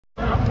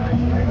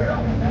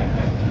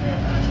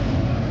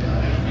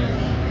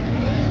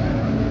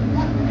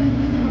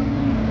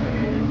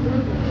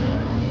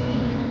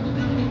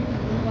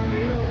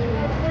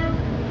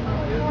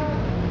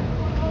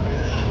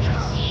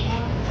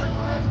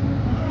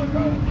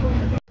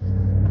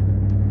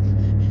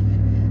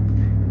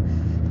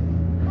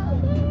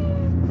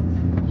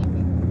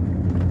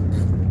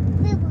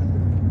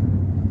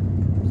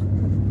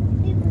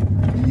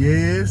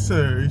Yes,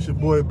 sir. It's your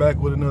boy back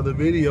with another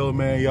video,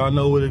 man. Y'all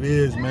know what it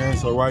is, man.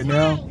 So right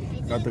now,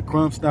 got the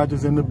crumb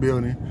snatchers in the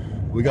building.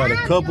 We got a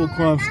couple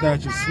crumb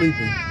snatchers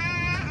sleeping.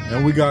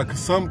 And we got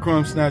some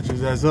crumb snatchers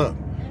that's up.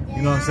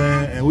 You know what I'm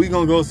saying? And we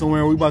gonna go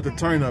somewhere. We about to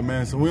turn up,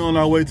 man. So we on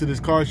our way to this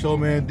car show,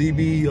 man.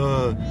 DB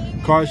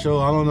car show.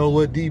 I don't know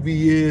what DB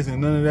is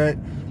and none of that.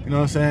 You know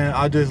what I'm saying?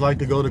 I just like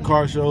to go to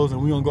car shows,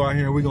 and we gonna go out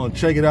here and we gonna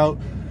check it out.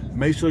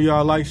 Make sure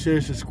y'all like,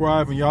 share,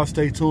 subscribe, and y'all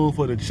stay tuned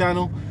for the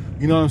channel.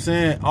 You know what I'm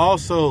saying?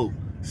 Also,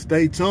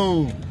 stay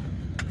tuned.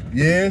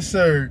 Yes,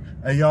 sir.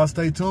 Hey, y'all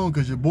stay tuned,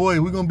 because your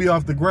boy, we're going to be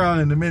off the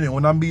ground in a minute.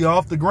 When I be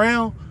off the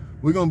ground,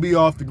 we're going to be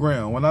off the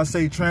ground. When I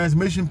say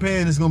transmission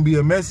pan, it's going to be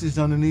a message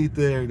underneath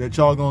there that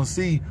y'all going to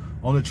see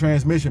on the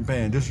transmission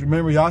pan. Just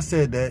remember, y'all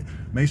said that.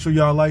 Make sure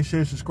y'all like,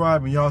 share,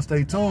 subscribe, and y'all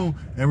stay tuned.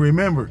 And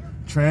remember,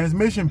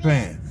 transmission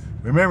pan.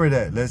 Remember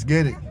that. Let's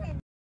get it.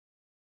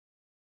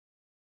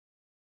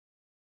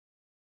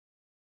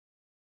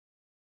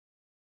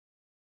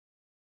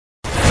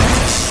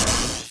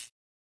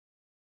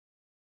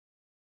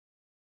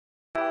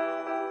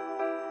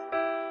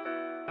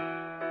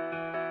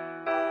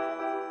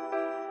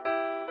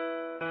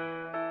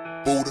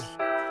 Buddha.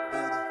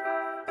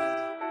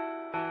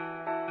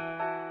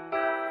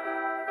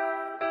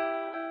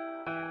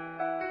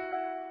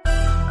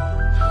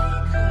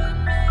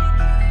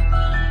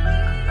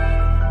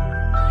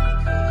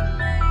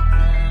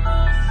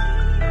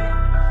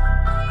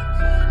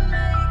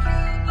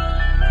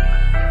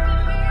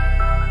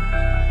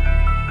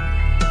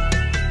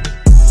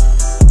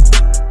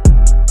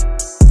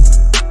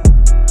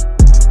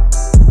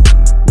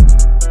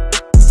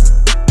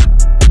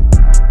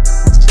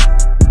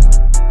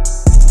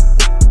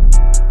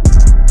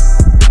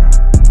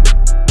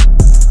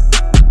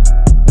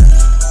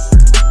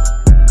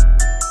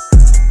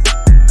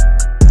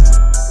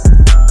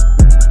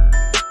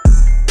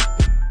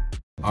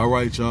 All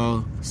right,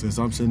 y'all, since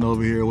I'm sitting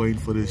over here waiting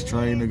for this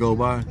train to go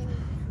by,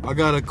 I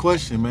got a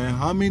question, man.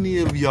 How many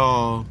of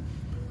y'all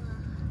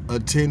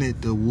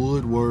attended the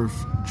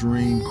Woodworth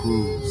Dream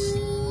Cruise?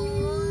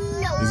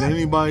 Is there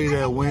anybody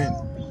that went,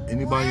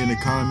 anybody in the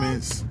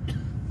comments, you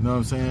know what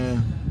I'm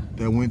saying,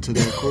 that went to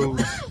that cruise?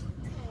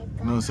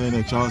 You know what I'm saying,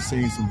 that y'all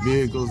seen some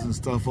vehicles and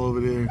stuff over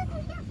there?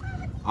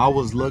 I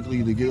was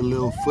lucky to get a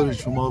little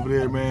footage from over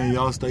there, man.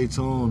 Y'all stay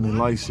tuned and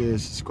like, share,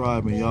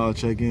 subscribe, and y'all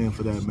check in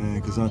for that,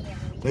 man, because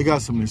they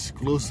got some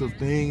exclusive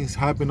things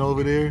happening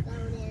over there.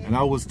 And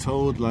I was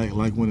told, like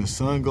when the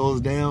sun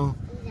goes down,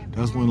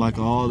 that's when like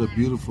all the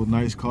beautiful,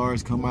 nice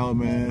cars come out,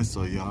 man.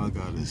 So y'all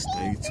gotta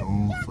stay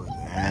tuned for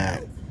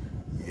that.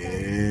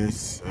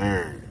 Yes,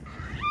 sir.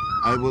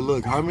 All right, well,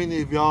 look, how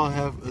many of y'all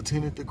have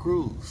attended the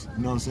cruise?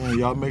 You know what I'm saying?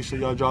 Y'all make sure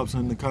y'all drop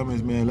some in the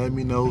comments, man. Let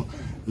me know.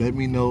 Let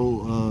me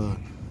know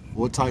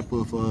what type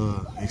of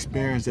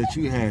experience that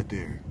you had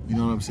there. You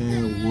know what I'm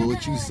saying?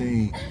 What you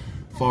seen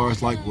as far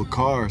as like with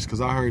cars, because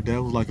I heard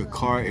that was like a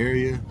car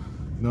area, you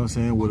know what I'm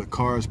saying, where the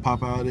cars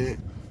pop out at.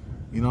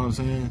 You know what I'm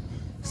saying?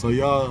 So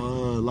y'all,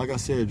 like I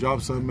said,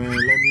 drop something, man. Let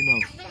me know.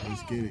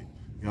 Let's get it.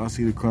 Y'all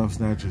see the crumb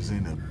snatchers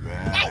in the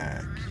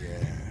back.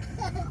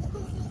 Yeah.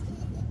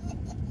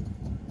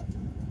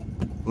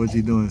 What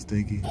you doing,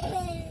 Stinky?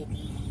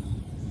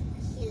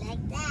 She like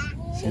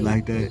that. She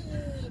like that?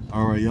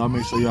 All right, y'all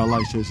make sure y'all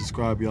like, share,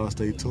 subscribe. Y'all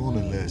stay tuned,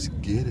 and let's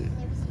get it.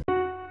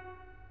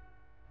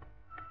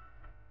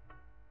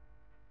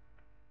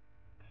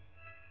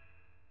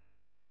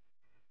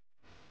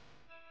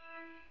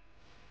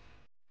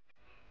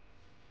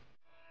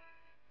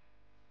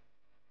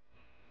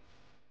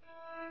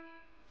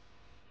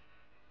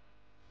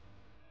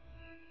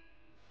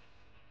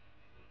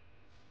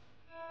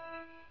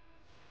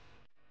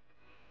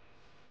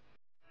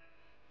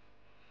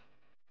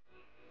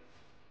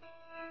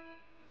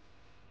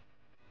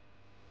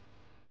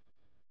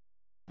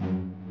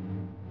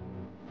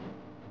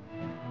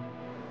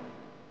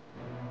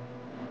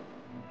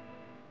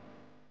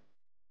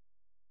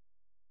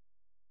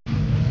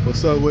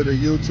 What's up with the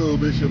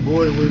YouTube? It's your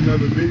boy with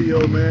another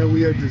video, man.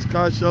 We at this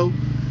car show.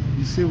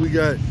 You see we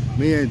got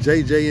me and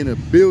JJ in the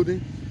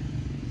building.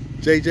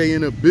 JJ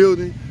in the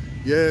building.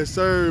 Yes,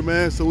 sir,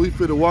 man. So we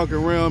finna walk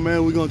around,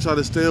 man. We're gonna try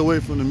to stay away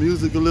from the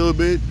music a little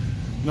bit.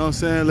 You know what I'm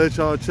saying? Let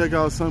y'all check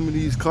out some of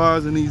these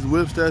cars and these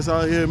whips that's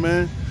out here,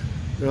 man.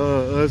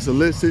 It's a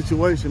lit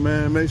situation,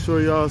 man. Make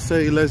sure y'all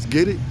say, let's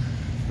get it.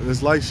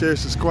 Let's like, share,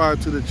 subscribe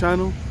to the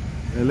channel,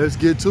 and let's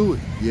get to it.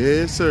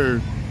 Yes,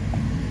 sir.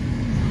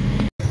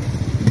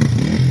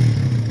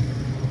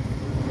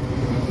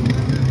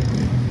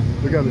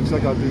 We gotta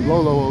check out this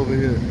Lolo over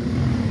here.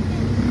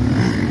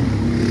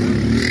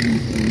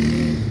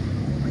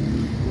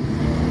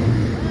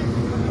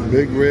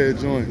 Big red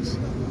joints.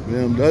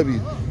 BMW.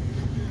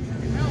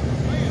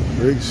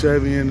 Big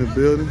Chevy in the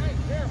building.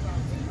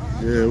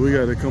 Yeah, we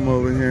got to come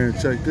over here and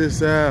check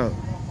this out.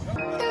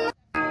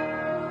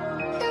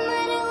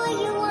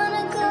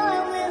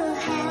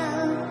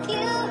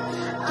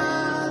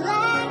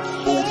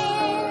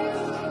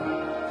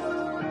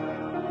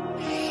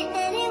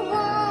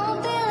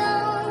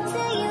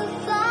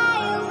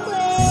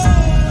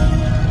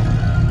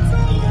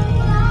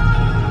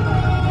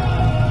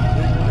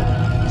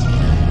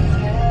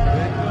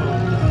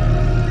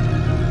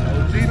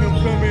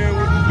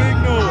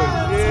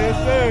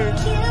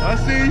 I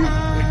see you.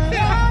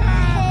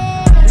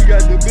 We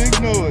got the big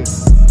noise.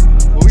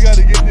 But we got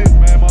to get this,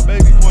 man. My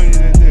baby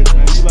pointed at this,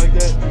 man. You like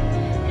that?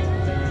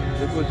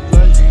 That's what you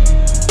like?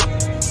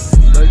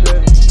 You like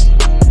that?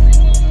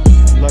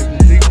 You like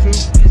the Jeep too?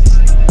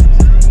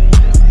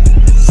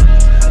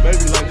 My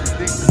baby likes the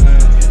Jeep,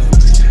 man.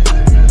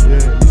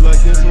 Yeah, you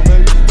like this one,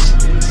 baby?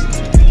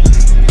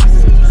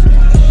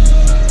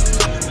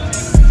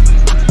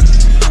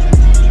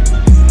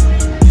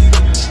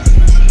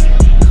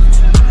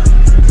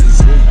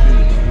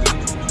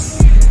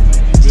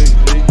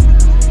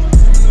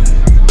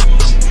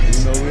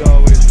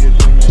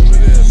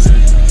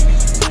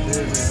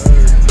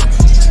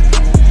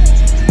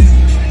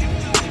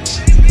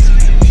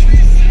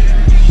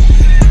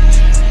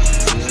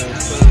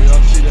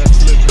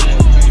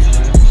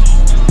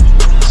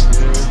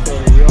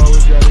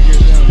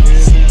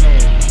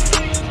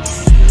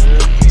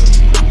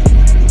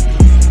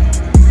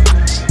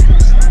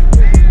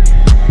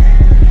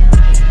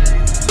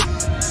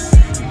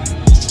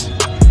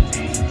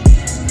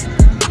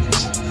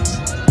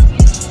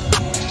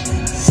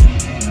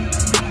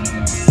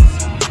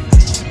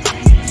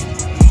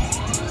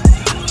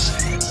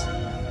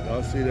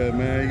 See that,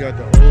 man? You got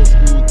the old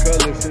school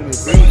colors in the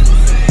building.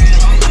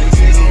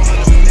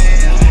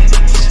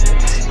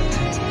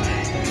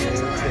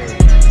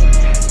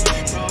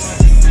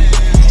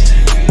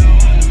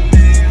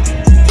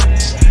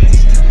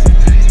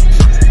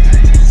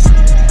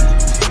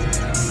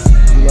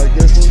 You like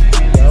this one?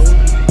 That one?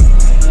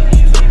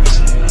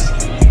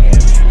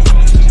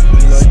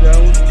 You like that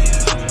one?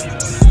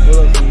 What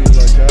else do you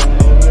like? That one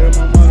over there,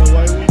 my mama, the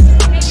white one?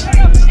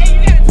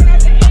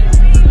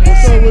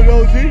 What's up with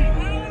OG?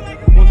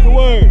 What's the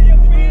word?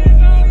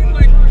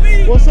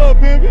 What's up,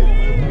 Pimpin'?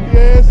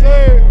 Yes,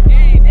 sir.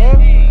 Huh?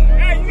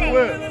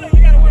 Where?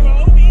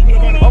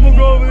 I'm gonna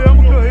go over there. I'm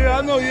gonna go. Yeah, I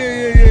know. Yeah.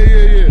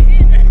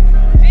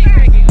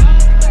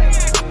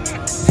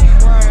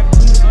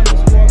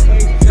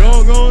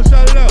 Go on,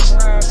 shout it out.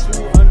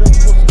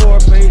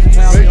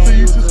 Make sure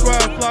you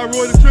subscribe. Fly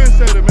Roy the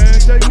Trendsetter, man.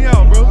 Check me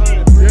out, bro.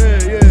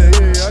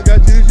 Yeah. I got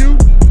you. Is you?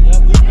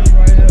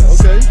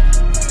 Okay.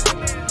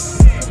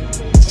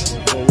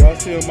 Y'all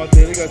see them out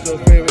there, they got your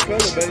favorite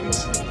color, baby.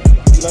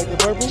 You like the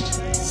purple?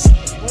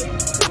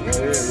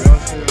 Yeah, y'all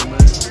see them,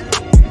 man.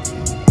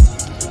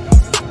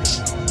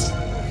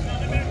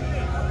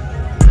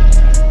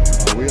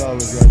 Oh, we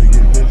always got to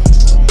get this.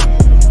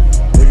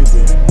 Look at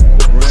this,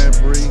 the Grand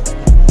Prix.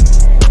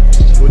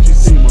 What you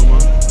see, mama?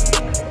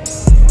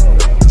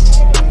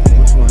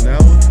 Which one,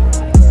 that one?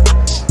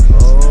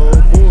 Oh,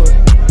 boy.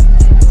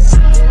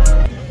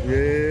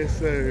 Yes,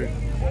 sir.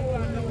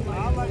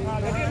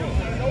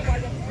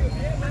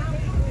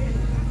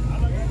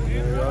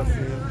 Y'all see it.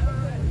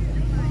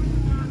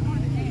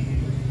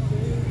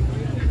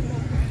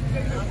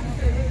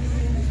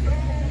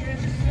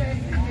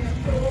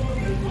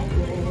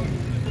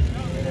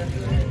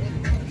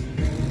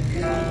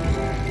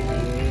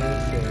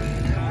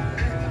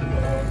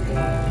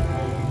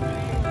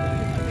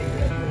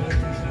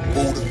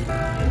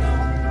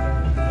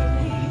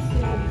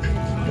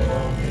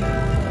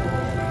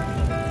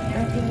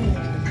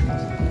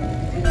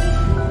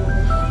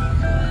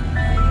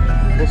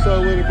 What's up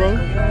with it, bro?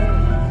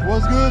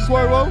 What's good,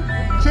 Swervo?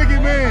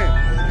 Chicken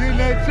man, getting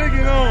that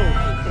chicken on.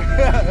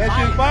 That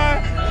shit fire?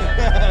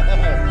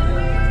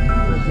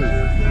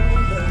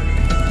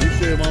 You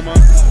said, mama,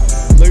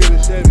 look at the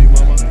Chevy,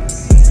 mama.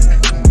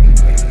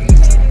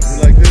 You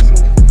like this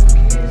one?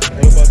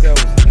 What about that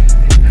one?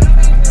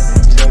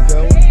 You like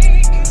that one?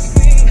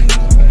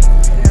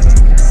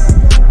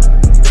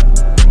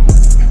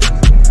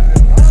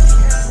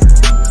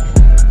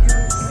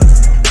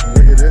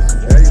 Look at this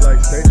one. Yeah, you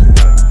like station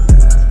wagon.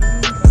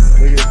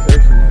 Look at the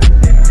station wagon.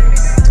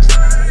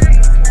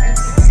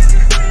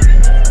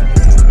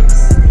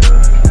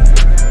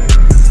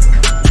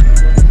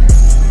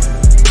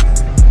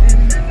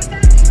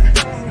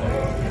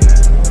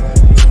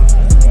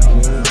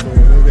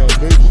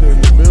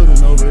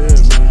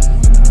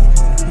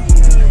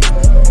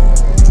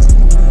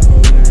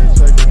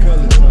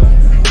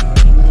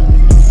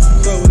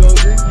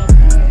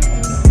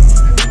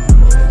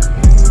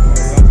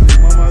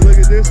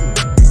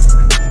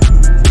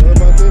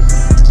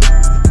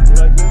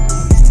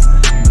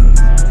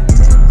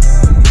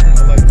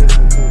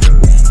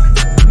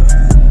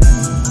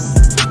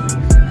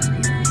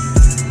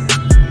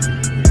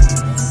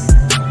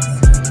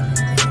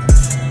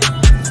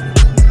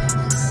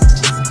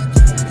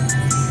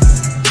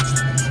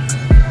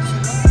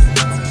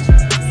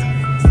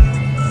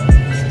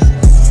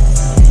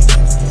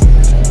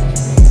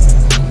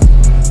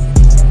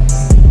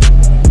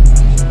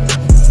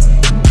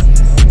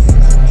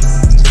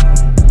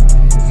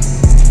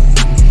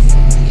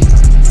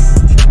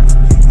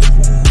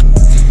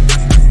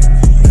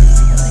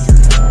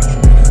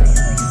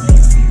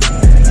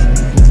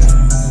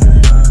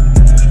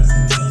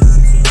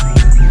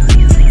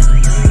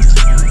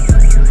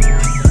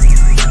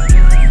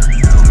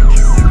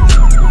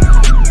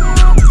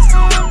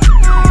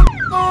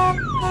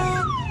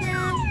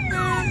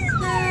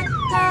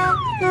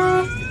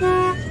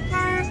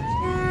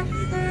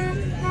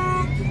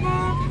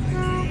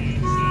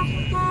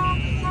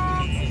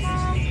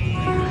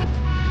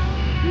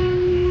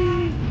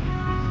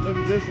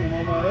 this one,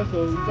 mama. That's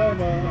what we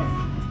talking about,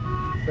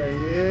 huh? Say,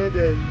 yeah,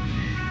 daddy.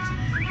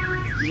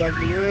 You like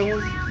the red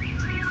one?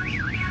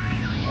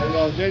 Oh,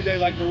 no, JJ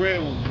like the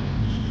red one.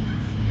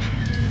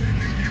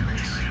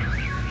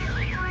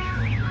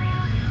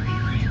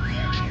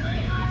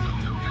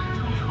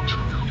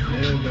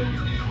 Yeah, baby.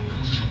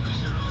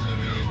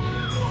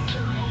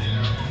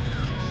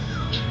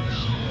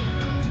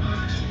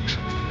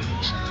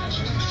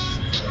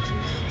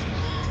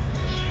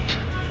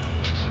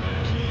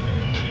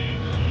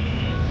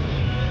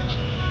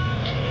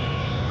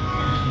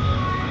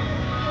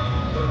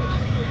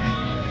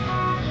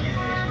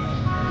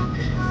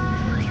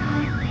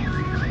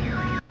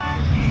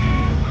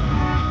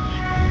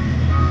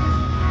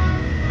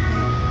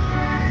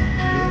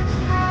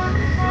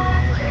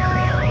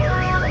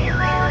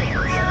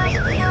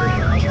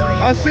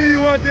 I see you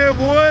out there,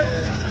 boy.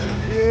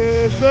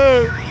 Yes,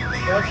 sir.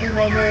 I see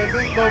my man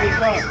Big Bubba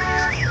Pop.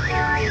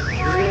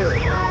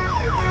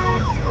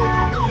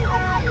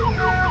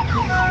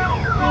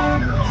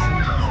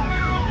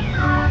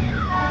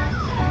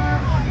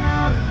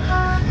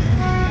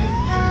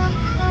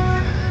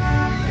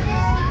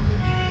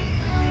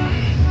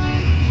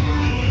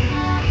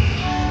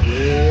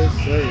 Yes,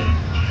 sir.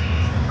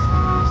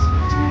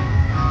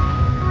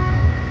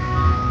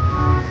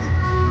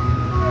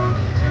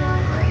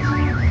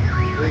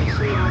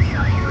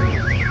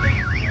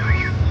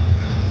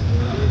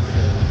 Yes,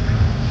 sir.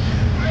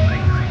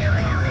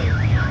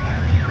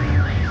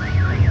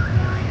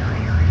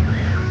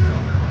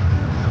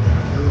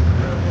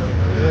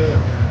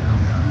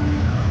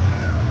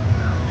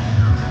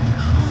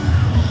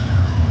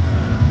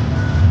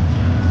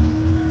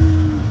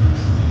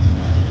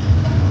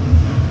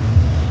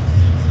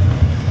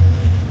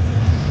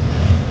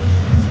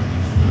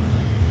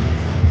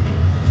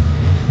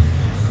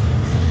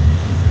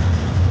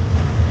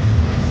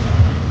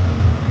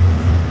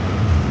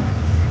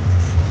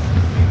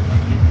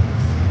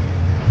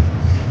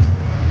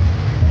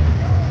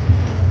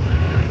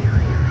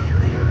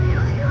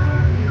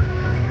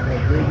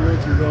 Big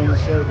Rich is on the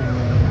circle,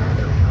 man.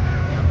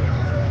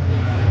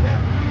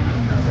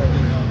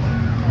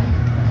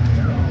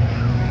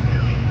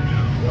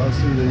 Y'all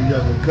see that you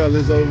got the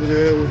colors over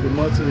there with the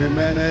mustard and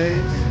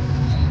mayonnaise?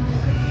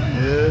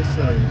 Yes,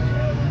 sir.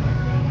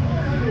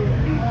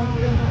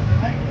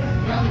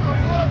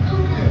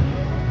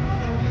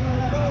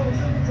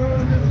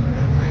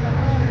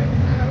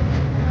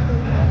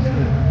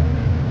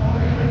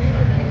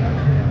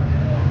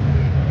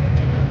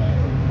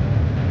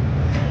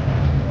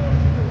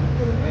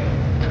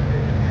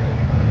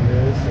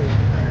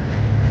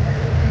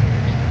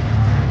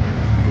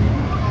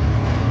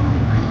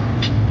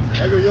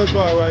 There go your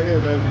car right here,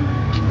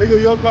 baby. There go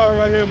your car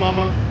right here,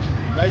 mama.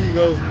 There you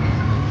go.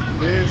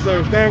 Yes,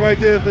 sir. Stand right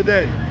there for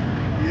daddy.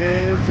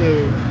 Yes,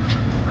 sir.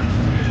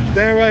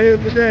 Stand right here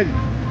for daddy.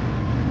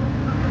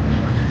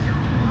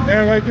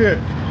 Stand right there.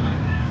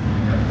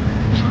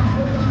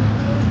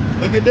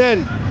 Look at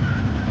daddy.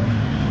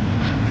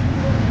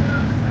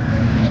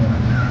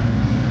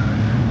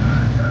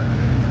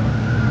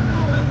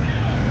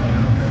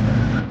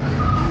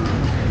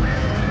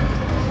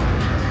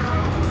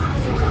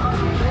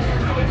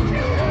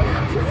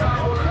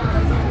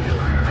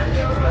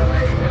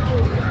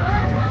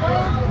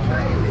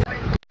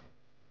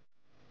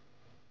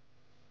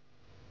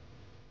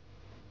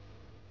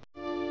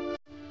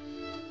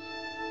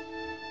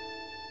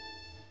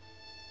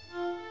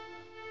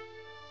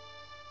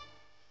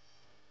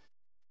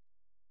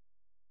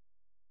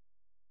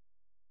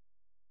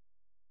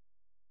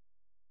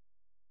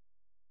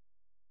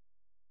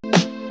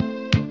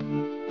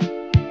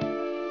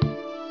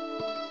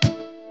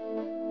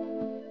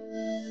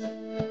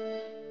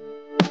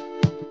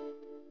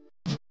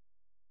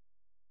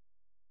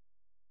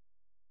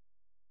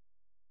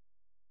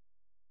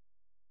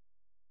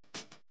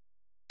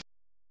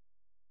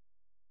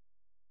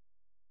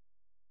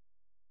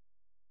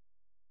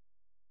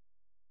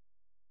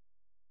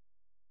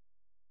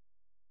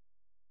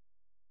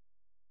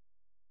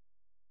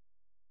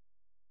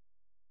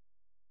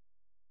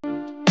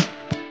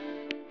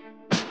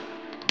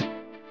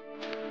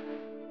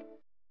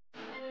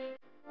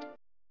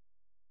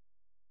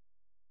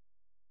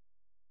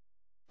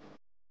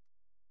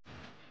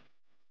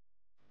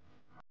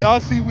 Y'all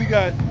see we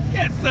got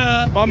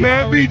my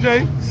man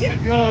BJ.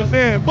 You know what I'm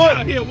saying? But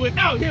out here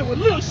with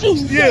Lil Shoe.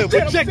 yeah,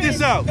 but check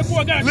this out.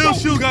 Lil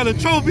Shoe got a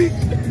trophy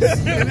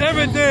and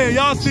everything.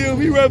 Y'all see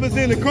him, he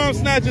represent the Crumb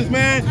Snatchers,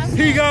 man.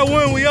 He got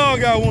one, we all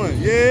got one.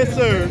 Yes,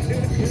 sir.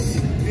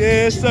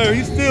 Yes, sir.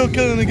 He's still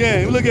killing the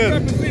game. Look at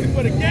him. Representing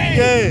for the game.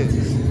 Yes.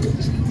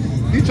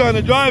 He trying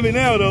to drive it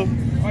now, though.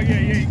 Oh yeah,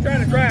 he's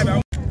trying to drive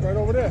it. Right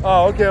over there.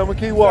 Oh, okay, I'm gonna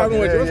keep walking.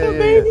 What's up,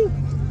 baby?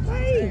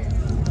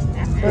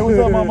 Hey, what's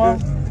up, mama?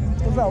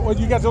 What's up? What,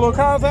 you got your little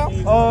cars out?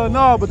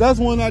 No, but that's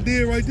one I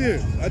did right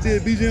there. I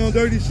did BJ on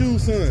Dirty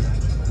Shoes, son.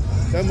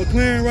 That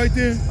McLaren right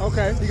there.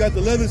 Okay. He got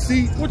the leather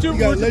seat. What you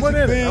got put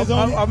in it?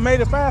 I made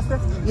it faster?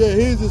 Yeah,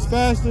 his is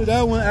faster.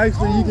 That one,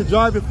 actually, you can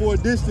drive it for a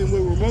distance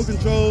with remote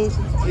controls.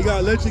 It got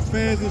electric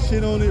fans and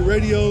shit on it,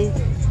 radio.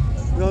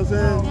 know what I'm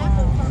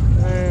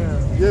saying?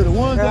 Man. Yeah, the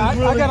ones Hey, that's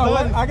really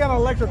funny. I got an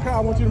electric car. I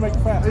want you to make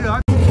it fast.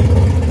 Yeah,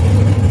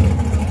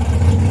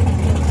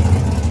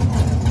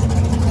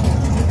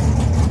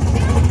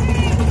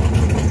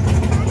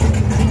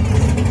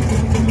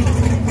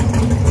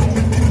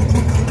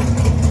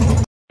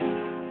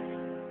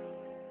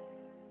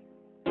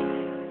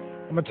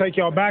 I'm gonna take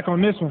y'all back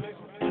on this one.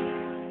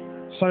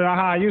 Show y'all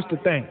how I used to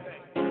think.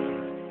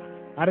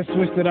 I just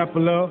switched it up a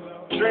little.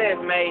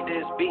 Trev made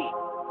this beat.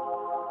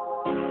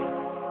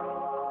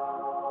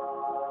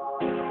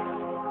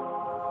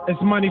 It's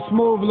Money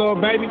Smooth, little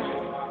baby.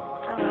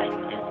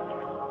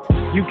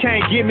 You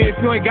can't get me if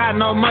you ain't got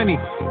no money.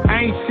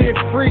 Ain't shit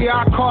free,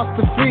 I cost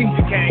the fee.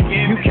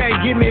 You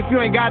can't get me if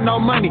you ain't got no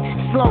money.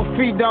 Slow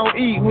feet don't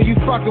eat when you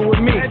fucking with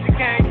me.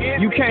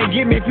 You can't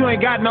get me if you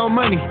ain't got no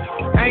money.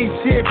 Ain't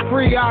shit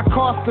free, I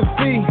cost the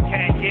fee.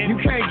 You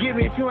can't get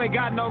me if you ain't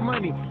got no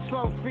money.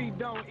 Slow feet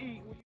don't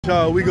eat.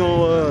 y'all, we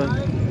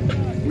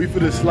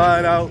finna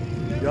slide out.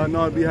 Y'all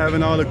know I be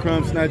having all the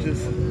crumb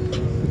snatchers.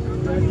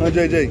 Huh,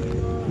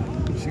 JJ?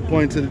 She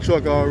pointing to the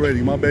truck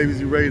already. My babies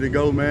be ready to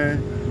go,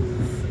 man.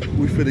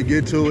 We finna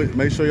get to it.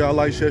 Make sure y'all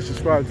like, share,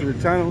 subscribe to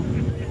the channel.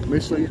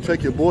 Make sure you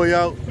check your boy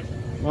out, you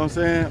know what I'm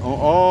saying, on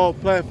all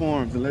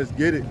platforms, and let's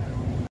get it.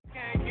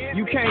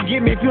 You can't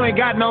get me if you ain't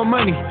got no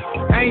money.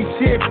 Ain't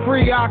shit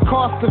free, I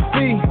cost the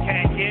fee.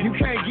 You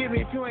can't get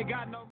me if you ain't got no